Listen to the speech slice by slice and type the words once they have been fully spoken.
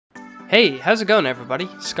Hey, how's it going everybody?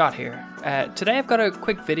 Scott here. Today I've got a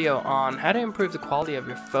quick video on how to improve the quality of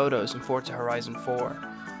your photos in Forza Horizon 4.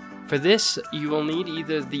 For this, you will need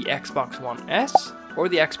either the Xbox One S or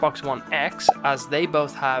the Xbox One X, as they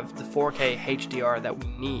both have the 4K HDR that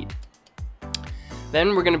we need.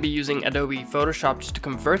 Then we're going to be using Adobe Photoshop just to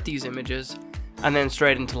convert these images, and then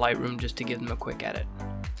straight into Lightroom just to give them a quick edit.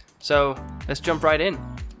 So let's jump right in.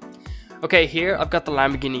 Okay, here I've got the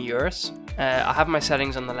Lamborghini Urus. I have my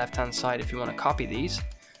settings on the left hand side if you want to copy these.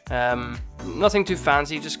 Nothing too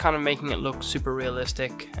fancy, just kind of making it look super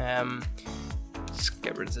realistic. Let's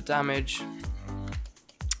get rid of the damage.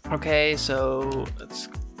 Okay, so let's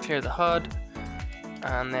clear the HUD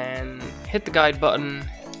and then hit the guide button,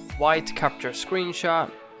 Y to capture a screenshot.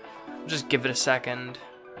 Just give it a second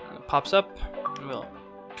and it pops up and we'll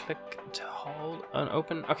click to hold and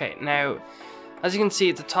open. Okay, now as you can see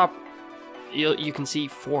at the top, you can see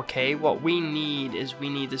 4K. What we need is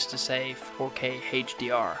this to say 4K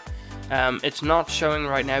HDR. It's not showing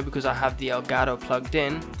right now because I have the Elgato plugged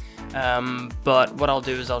in, but what I'll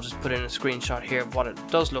do is I'll just put in a screenshot here of what it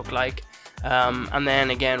does look like, and then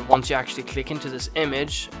again, once you actually click into this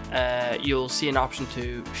image, you'll see an option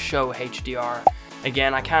to show HDR.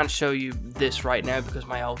 Again, I can't show you this right now because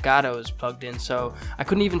my Elgato is plugged in, so I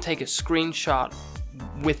couldn't even take a screenshot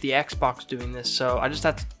with the Xbox doing this, so I just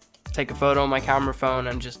had to take a photo on my camera phone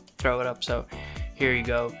and just throw it up. So here you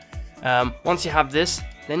go. Once you have this,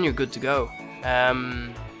 then you're good to go.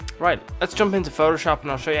 Right, let's jump into Photoshop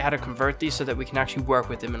and I'll show you how to convert these so that we can actually work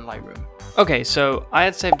with them in Lightroom. Okay, so I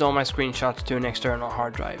had saved all my screenshots to an external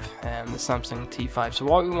hard drive, the Samsung T5. So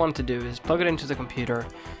what we want to do is plug it into the computer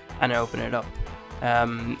and open it up.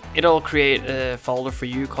 It'll create a folder for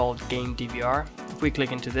you called Game DVR. If we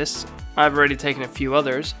click into this, I've already taken a few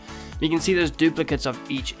others. You can see there's duplicates of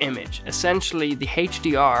each image. Essentially, the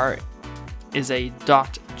HDR is a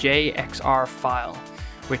 .jxr file,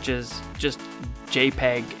 which is just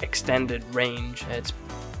JPEG extended range. It's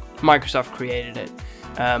Microsoft created it,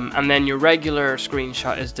 and then your regular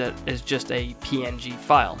screenshot is just a PNG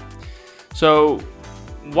file. So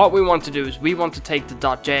what we want to do is we want to take the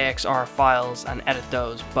 .jxr files and edit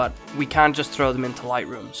those, but we can't just throw them into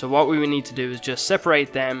Lightroom. So what we would need to do is just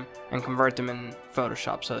separate them and convert them in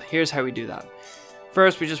Photoshop. So here's how we do that.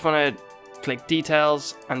 First, we just want to click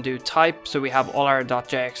details and do type, so we have all our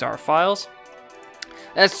 .jxr files.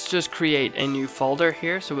 Let's just create a new folder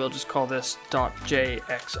here, so we'll just call this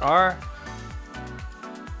 .jxr.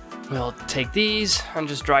 We'll take these and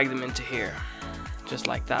just drag them into here, just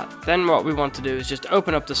like that. Then what we want to do is just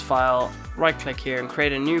open up this file, right click here and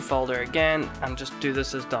create a new folder again, and just do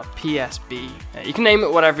this as .psb. You can name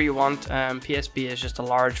it whatever you want. PSB is just a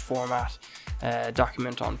large format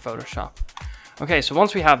document on Photoshop. Okay, so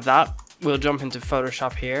once we have that, we'll jump into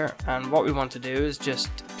Photoshop here, and what we want to do is just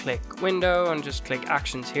click window and just click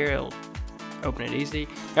actions here. It'll open it easily.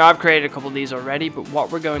 Now I've created a couple of these already, but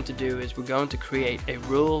what we're going to do is we're going to create a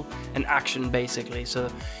rule, an action basically.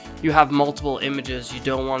 So you have multiple images, you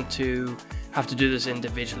don't want to have to do this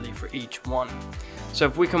individually for each one. So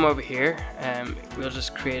if we come over here, we'll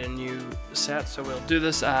just create a new set. So we'll do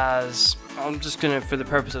this as, I'm just gonna, for the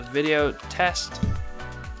purpose of the video, test.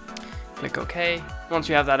 Click OK. Once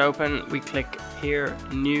we have that open, we click here,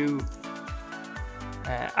 new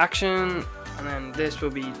action, and then this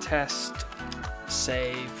will be test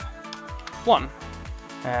save 1.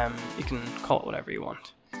 You can call it whatever you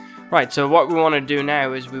want. Right, so what we want to do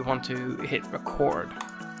now is we want to hit record.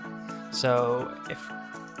 So if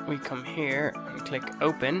we come here and click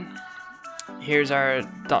open, here's our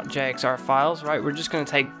 .jxr files, right? We're just going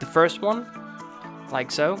to take the first one,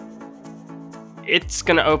 like so. It's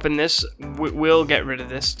going to open this. We'll get rid of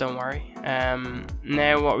this, don't worry.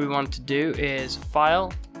 Now what we want to do is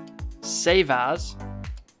file, save as.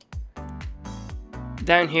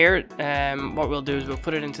 Down here, what we'll do is we'll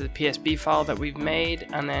put it into the PSB file that we've made,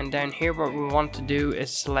 and then down here what we want to do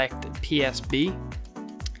is select PSB,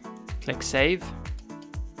 click save,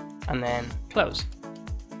 and then close,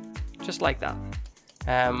 just like that.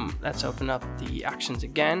 Let's open up the actions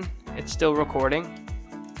again. It's still recording.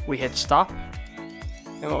 We hit stop,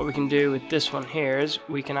 and what we can do with this one here is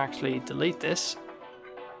we can actually delete this,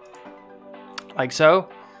 like so,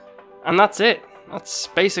 and that's it. That's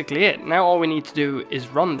basically it. Now all we need to do is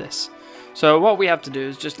run this. So what we have to do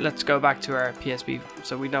is just, let's go back to our PSB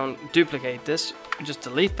so we don't duplicate this. We just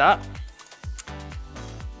delete that.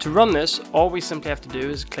 To run this, all we simply have to do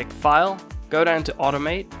is click File, go down to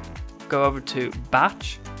Automate, go over to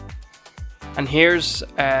Batch, and here's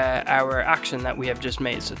our action that we have just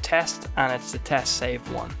made. So test, and it's the test save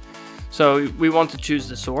 1. So we want to choose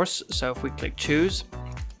the source. So if we click choose,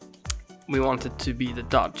 we want it to be the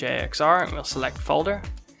 .jxr, and we'll select folder.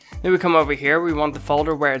 Then we come over here, we want the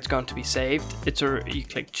folder where it's going to be saved. You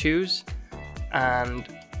click choose, and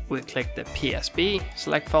we click the PSB,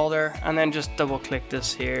 select folder, and then just double click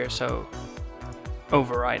this here, so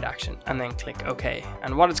override action, and then click OK.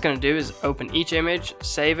 And what it's going to do is open each image,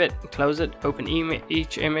 save it, and close it, open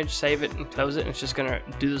each image, save it, and close it, and it's just going to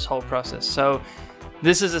do this whole process. So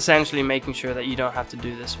this is essentially making sure that you don't have to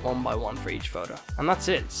do this one by one for each photo. And that's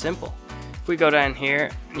it, it's simple. If we go down here,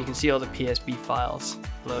 you can see all the PSB files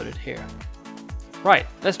loaded here. Right,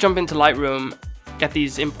 let's jump into Lightroom, get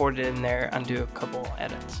these imported in there, and do a couple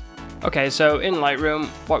edits. Okay, so in Lightroom,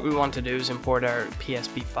 what we want to do is import our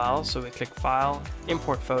PSB files. So we click File,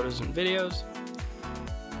 Import Photos and Videos.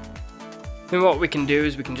 Then what we can do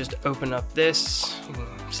is we can just open up this, you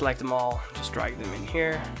can select them all, just drag them in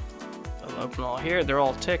here. They'll open all here, they're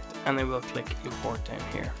all ticked, and then we'll click Import down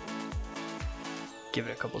here. Give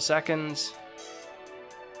it a couple seconds,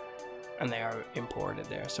 and they are imported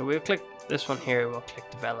there. So we'll click this one here, we'll click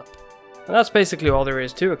Develop. And that's basically all there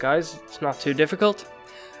is to it, guys. It's not too difficult.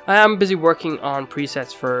 I am busy working on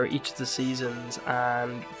presets for each of the seasons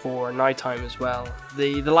and for nighttime as well.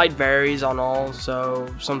 The light varies on all, so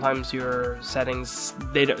sometimes your settings,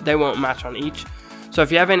 they won't match on each. So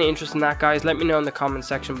if you have any interest in that, guys, let me know in the comment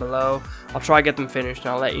section below. I'll try to get them finished,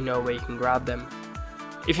 and I'll let you know where you can grab them.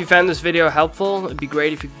 If you found this video helpful, it'd be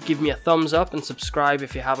great if you could give me a thumbs up and subscribe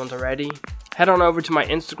if you haven't already. Head on over to my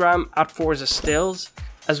Instagram @ForzaStills.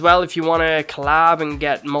 As well, if you want to collab and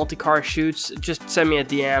get multi-car shoots, just send me a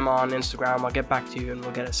DM on Instagram. I'll get back to you and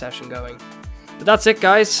we'll get a session going. But that's it,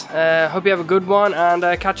 guys. Hope you have a good one, and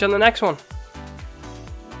catch you on the next one.